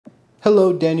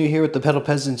Hello, Daniel here with the Pedal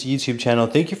Peasants YouTube channel.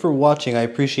 Thank you for watching. I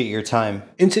appreciate your time.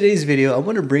 In today's video, I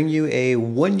want to bring you a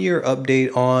 1-year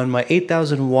update on my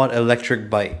 8000W electric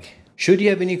bike. Should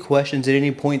you have any questions at any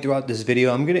point throughout this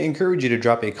video, I'm going to encourage you to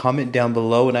drop a comment down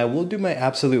below and I will do my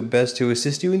absolute best to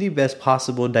assist you in the best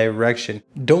possible direction.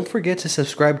 Don't forget to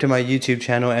subscribe to my YouTube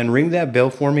channel and ring that bell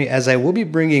for me, as I will be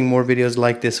bringing more videos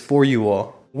like this for you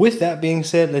all. With that being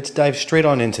said, let's dive straight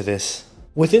on into this.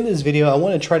 Within this video, I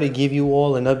want to try to give you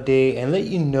all an update and let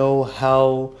you know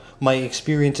how my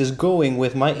experience is going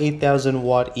with my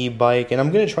 8000W e-bike, and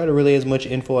I'm going to try to relay as much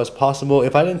info as possible.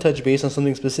 If I didn't touch base on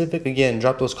something specific, again,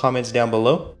 drop those comments down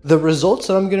below. The results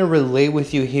that I'm going to relay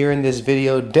with you here in this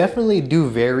video definitely do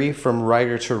vary from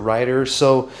rider to rider,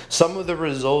 so some of the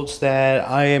results that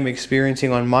I am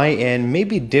experiencing on my end may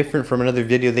be different from another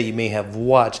video that you may have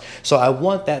watched, so I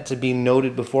want that to be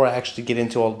noted before I actually get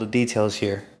into all the details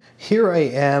here. Here I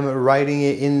am riding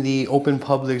it in the open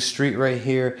public street right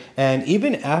here, and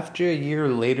even after a year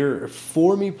later,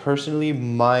 for me personally,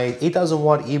 my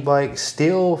 8000W e-bike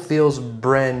still feels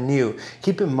brand new.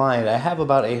 Keep in mind, I have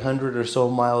about 100 or so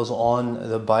miles on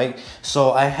the bike,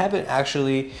 so I haven't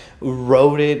actually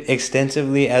rode it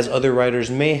extensively as other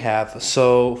riders may have.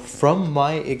 So from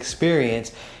my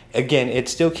experience, again, it's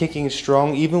still kicking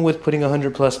strong. Even with putting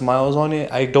 100+ miles on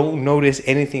it, I don't notice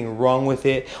anything wrong with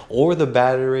it or the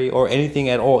battery or anything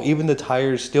at all. Even the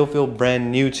tires still feel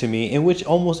brand new to me, in which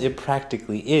almost it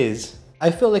practically is. I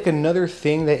feel like another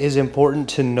thing that is important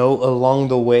to note along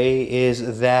the way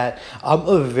is that I'm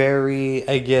a very,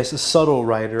 subtle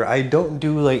rider. I don't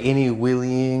do like any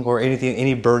wheeling or anything,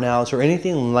 any burnouts or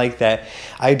anything like that.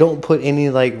 I don't put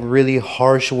any like really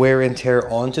harsh wear and tear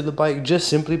onto the bike, just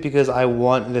simply because I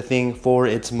want the thing for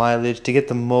its mileage to get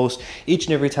the most each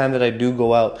and every time that I do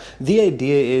go out. The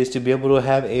idea is to be able to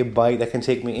have a bike that can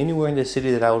take me anywhere in the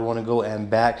city that I would want to go and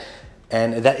back.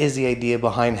 And that is the idea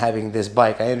behind having this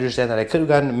bike. I understand that I could have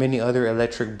gotten many other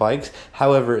electric bikes.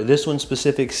 However, this one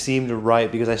specific seemed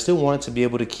right because I still wanted to be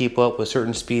able to keep up with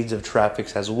certain speeds of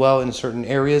traffic as well in certain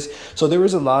areas. So there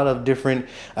was a lot of different,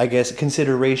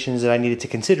 considerations that I needed to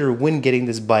consider when getting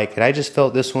this bike. And I just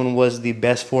felt this one was the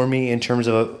best for me in terms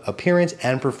of appearance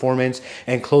and performance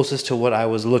and closest to what I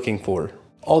was looking for.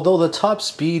 Although the top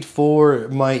speed for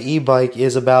my e-bike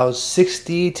is about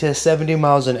 60 to 70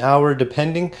 miles an hour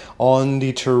depending on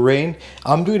the terrain,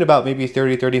 I'm doing about maybe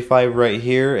 30-35 right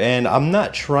here, and I'm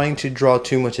not trying to draw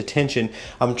too much attention.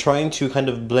 I'm trying to kind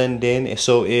of blend in,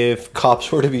 so if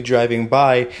cops were to be driving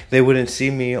by, they wouldn't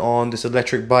see me on this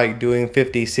electric bike doing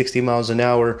 50-60 miles an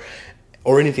hour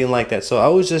or anything like that. So I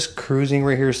was just cruising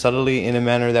right here subtly in a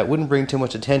manner that wouldn't bring too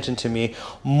much attention to me,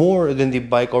 more than the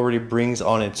bike already brings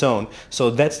on its own. So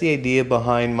that's the idea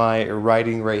behind my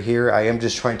riding right here. I am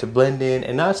just trying to blend in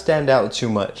and not stand out too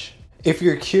much. If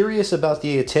you're curious about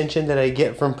the attention that I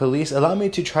get from police, allow me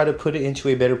to try to put it into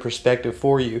a better perspective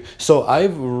for you. So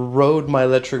I've rode my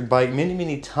electric bike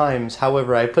many times.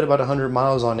 However, I put about 100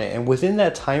 miles on it, and within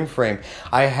that time frame,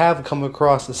 I have come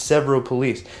across several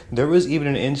police. There was even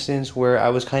an instance where I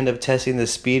was kind of testing the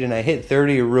speed and I hit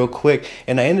 30 real quick,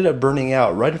 and I ended up burning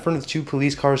out right in front of 2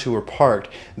 police cars who were parked.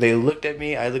 They looked at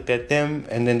me, I looked at them,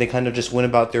 and then they kind of just went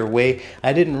about their way.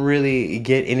 I didn't really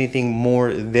get anything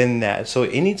more than that. So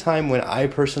anytime when I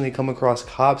personally come across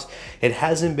cops, it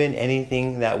hasn't been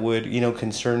anything that would,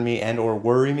 concern me and or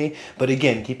worry me. But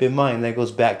again, keep in mind that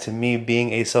goes back to me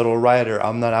being a subtle rider.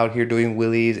 I'm not out here doing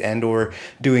wheelies and or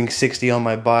doing 60 on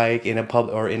my bike in a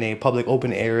public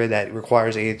open area that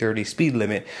requires a 30 speed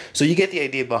limit. So you get the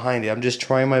idea behind it. I'm just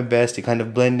trying my best to kind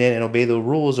of blend in and obey the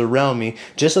rules around me,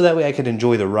 just so that way I can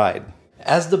enjoy the ride.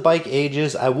 As the bike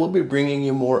ages, I will be bringing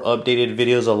you more updated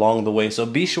videos along the way, so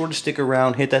be sure to stick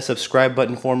around, hit that subscribe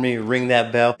button for me, ring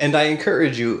that bell, and I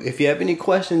encourage you, if you have any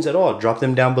questions at all, drop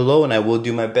them down below and I will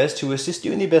do my best to assist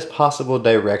you in the best possible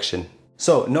direction.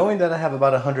 So, knowing that I have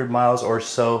about 100 miles or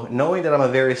so, knowing that I'm a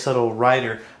very subtle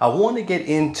rider, I want to get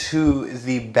into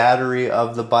the battery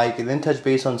of the bike and then touch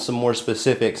base on some more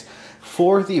specifics.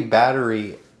 For the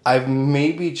battery, I've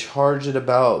maybe charged it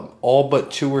about all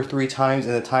but 2 or 3 times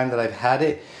in the time that I've had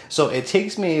it. So it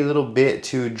takes me a little bit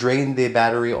to drain the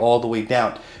battery all the way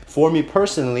down. For me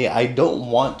personally, I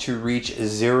don't want to reach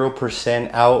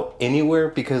 0% out anywhere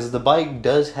because the bike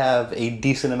does have a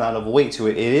decent amount of weight to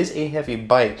it. It is a heavy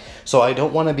bike, so I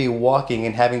don't want to be walking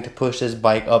and having to push this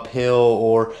bike uphill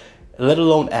or let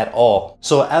alone at all.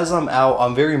 So as I'm out,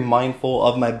 I'm very mindful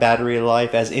of my battery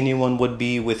life, as anyone would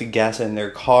be with gas in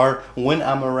their car. When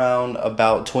I'm around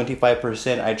about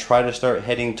 25%, I try to start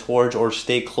heading towards or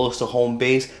stay close to home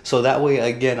base, so that way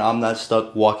again I'm not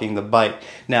stuck walking the bike.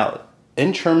 Now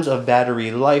In terms of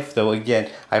battery life though, again,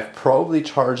 I've probably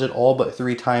charged it all but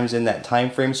 3 times in that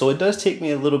time frame, so it does take me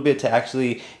a little bit to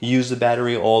actually use the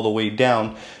battery all the way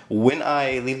down. When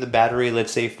I leave the battery,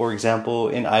 let's say for example,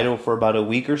 in idle for about a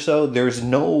week or so, there's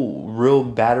no real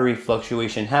battery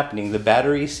fluctuation happening. The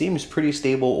battery seems pretty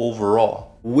stable overall.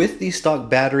 With the stock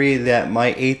battery that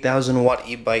my 8000 watt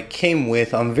e-bike came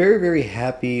with, I'm very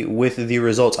happy with the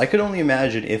results. I could only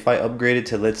imagine if I upgraded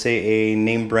to, let's say, a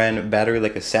name brand battery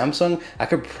like a Samsung, I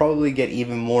could probably get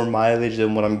even more mileage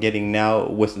than what I'm getting now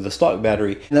with the stock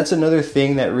battery. And that's another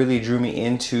thing that really drew me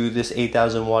into this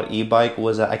 8000 watt e-bike,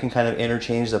 was that I can kind of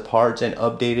interchange the parts and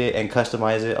update it and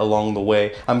customize it along the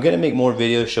way. I'm gonna make more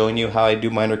videos showing you how I do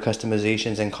minor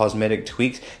customizations and cosmetic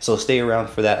tweaks, so stay around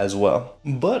for that as well.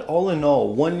 But all in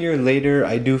all, 1 year later,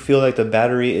 I do feel like the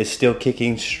battery is still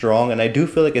kicking strong, and I do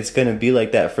feel like it's gonna be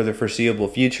like that for the foreseeable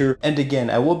future. And again,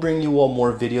 I will bring you all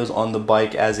more videos on the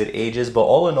bike as it ages, but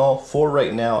all in all, for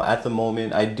right now, at the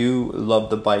moment, I do love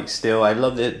the bike still. I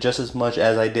loved it just as much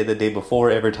as I did the day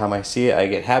before. Every time I see it, I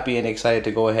get happy and excited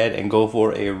to go ahead and go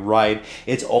for a ride.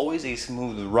 It's always a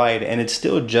smooth ride, and it's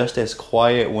still just as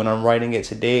quiet when I'm riding it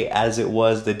today as it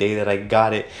was the day that I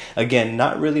got it. Again,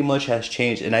 not really much has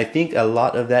changed, and I think a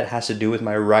lot of that has to do with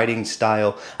my riding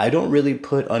style. I don't really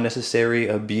put unnecessary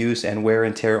abuse and wear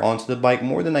and tear onto the bike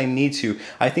more than I need to.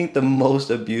 I think the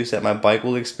most abuse that my bike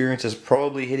will experience is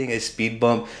probably hitting a speed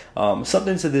bump,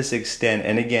 something to this extent.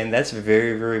 And again, that's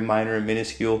very minor and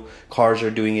minuscule. Cars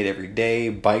are doing it every day,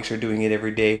 bikes are doing it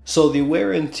every day. So the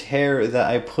wear and tear that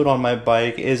I put on my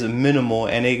bike is minimal,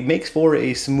 and it makes for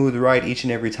a smooth ride each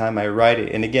and every time I ride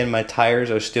it. And again, my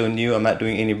tires are still new. I'm not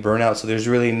doing any burnout, so there's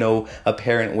really no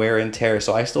apparent wear and tear.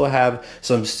 So I still have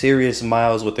some serious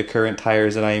miles with the current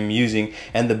tires that I am using.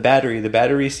 And the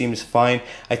battery seems fine.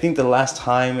 I think the last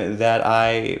time that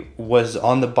I was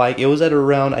on the bike, it was at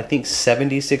around, I think,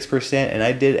 76%, and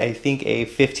I did, I think, a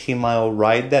 15-mile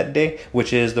ride that day,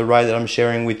 which is the ride that I'm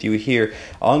sharing with you here.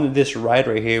 On this ride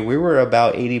right here, we were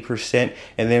about 80%,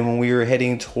 and then when we were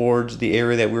heading towards the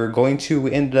area that we were going to,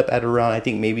 we ended up at around, I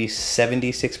think, maybe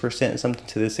 76%, something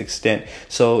to this extent.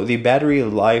 So the battery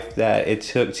life that it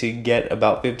took to get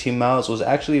about 15 miles was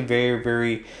actually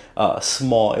very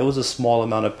small. It was a small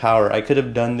amount of power. I could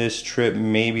have done this trip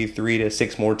maybe 3 to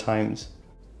 6 more times.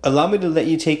 Allow me to let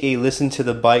you take a listen to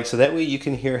the bike so that way you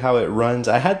can hear how it runs.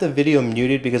 I had the video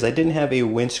muted because I didn't have a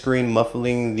windscreen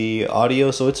muffling the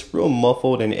audio, so it's real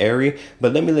muffled and airy,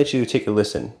 but let me let you take a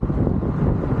listen.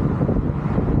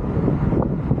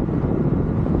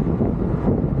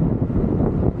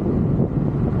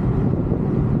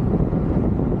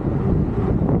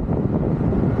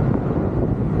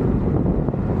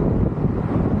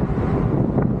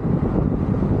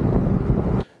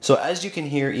 So as you can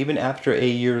hear, even after a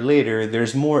year later,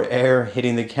 there's more air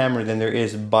hitting the camera than there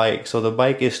is bike. So the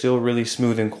bike is still really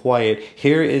smooth and quiet.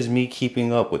 Here is me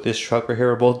keeping up with this truck right here.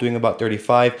 We're both doing about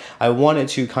 35. I wanted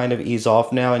to kind of ease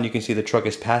off now, and you can see the truck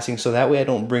is passing, so that way I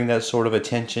don't bring that sort of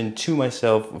attention to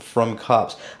myself from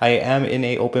cops. I am in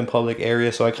a open public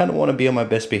area, so I kind of want to be on my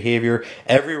best behavior.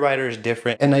 Every rider is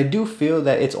different, and I do feel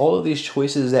that it's all of these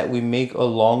choices that we make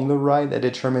along the ride that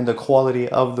determine the quality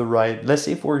of the ride. Let's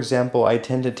say, for example, I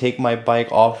tend to take my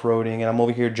bike off-roading, and I'm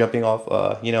over here jumping off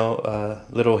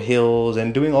little hills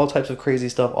and doing all types of crazy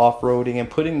stuff off-roading and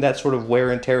putting that sort of wear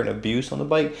and tear and abuse on the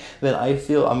bike, then I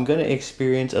feel I'm going to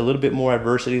experience a little bit more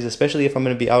adversities, especially if I'm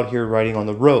going to be out here riding on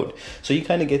the road. So you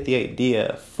kind of get the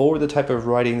idea. For the type of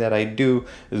riding that I do,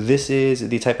 this is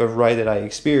the type of ride that I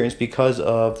experience because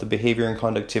of the behavior and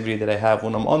conductivity that I have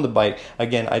when I'm on the bike.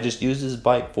 Again, I just use this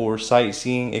bike for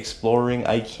sightseeing, exploring.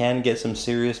 I can get some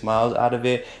serious miles out of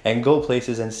it and go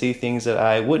places and see things that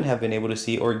I wouldn't have been able to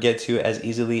see or get to as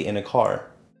easily in a car.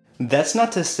 That's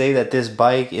not to say that this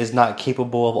bike is not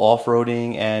capable of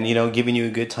off-roading and, you know, giving you a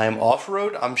good time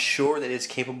off-road. I'm sure that it's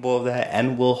capable of that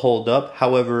and will hold up.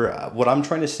 However, what I'm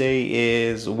trying to say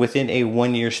is within a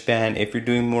 1-year span, if you're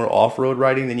doing more off-road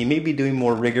riding, then you may be doing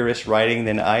more rigorous riding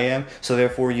than I am. So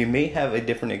therefore, you may have a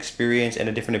different experience and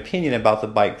a different opinion about the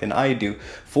bike than I do.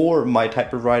 For my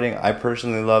type of riding, I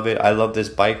personally love it. I love this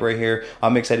bike right here.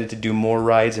 I'm excited to do more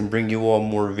rides and bring you all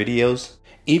more videos.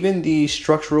 Even the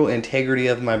structural integrity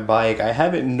of my bike, I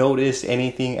haven't noticed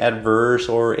anything adverse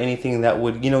or anything that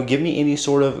would, give me any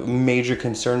sort of major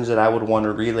concerns that I would want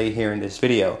to relay here in this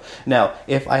video. Now,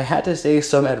 if I had to say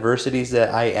some adversities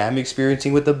that I am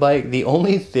experiencing with the bike, the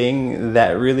only thing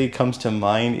that really comes to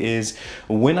mind is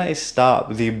when I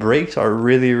stop, the brakes are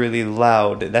really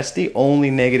loud. That's the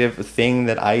only negative thing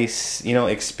that I,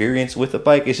 experience with the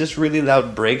bike. It's just really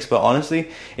loud brakes, but honestly,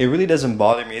 it really doesn't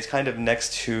bother me. It's kind of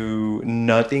next to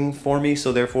none nothing for me,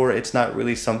 so therefore it's not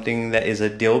really something that is a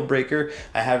deal breaker.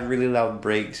 I have really loud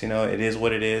brakes, you know, it is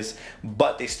what it is,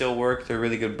 but they still work. They're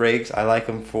really good brakes. I like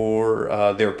them for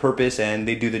their purpose, and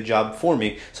they do the job for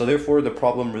me, so therefore the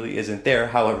problem really isn't there.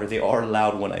 However, they are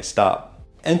loud when I stop.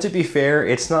 And to be fair,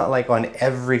 it's not like on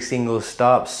every single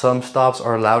stop. Some stops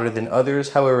are louder than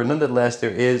others. However, nonetheless,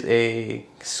 there is a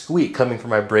squeak coming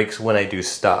from my brakes when I do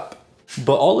stop.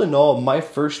 But all in all, my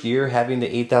first year having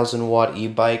the 8000 watt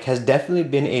e-bike has definitely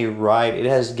been a ride. It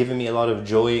has given me a lot of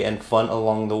joy and fun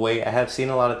along the way. I have seen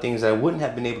a lot of things that I wouldn't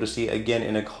have been able to see again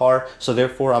in a car, so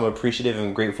therefore I'm appreciative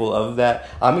and grateful of that.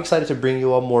 I'm excited to bring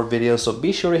you all more videos, so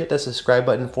be sure to hit that subscribe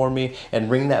button for me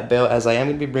and ring that bell, as I am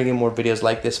going to be bringing more videos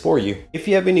like this for you. If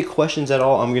you have any questions at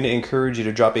all, I'm going to encourage you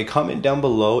to drop a comment down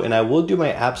below, and I will do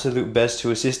my absolute best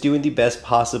to assist you in the best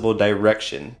possible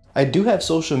direction. I do have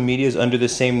social medias under the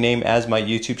same name as my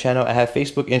YouTube channel. I have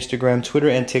Facebook, Instagram, Twitter,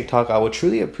 and TikTok. I would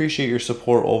truly appreciate your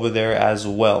support over there as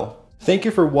well. Thank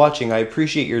you for watching. I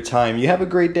appreciate your time. You have a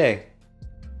great day.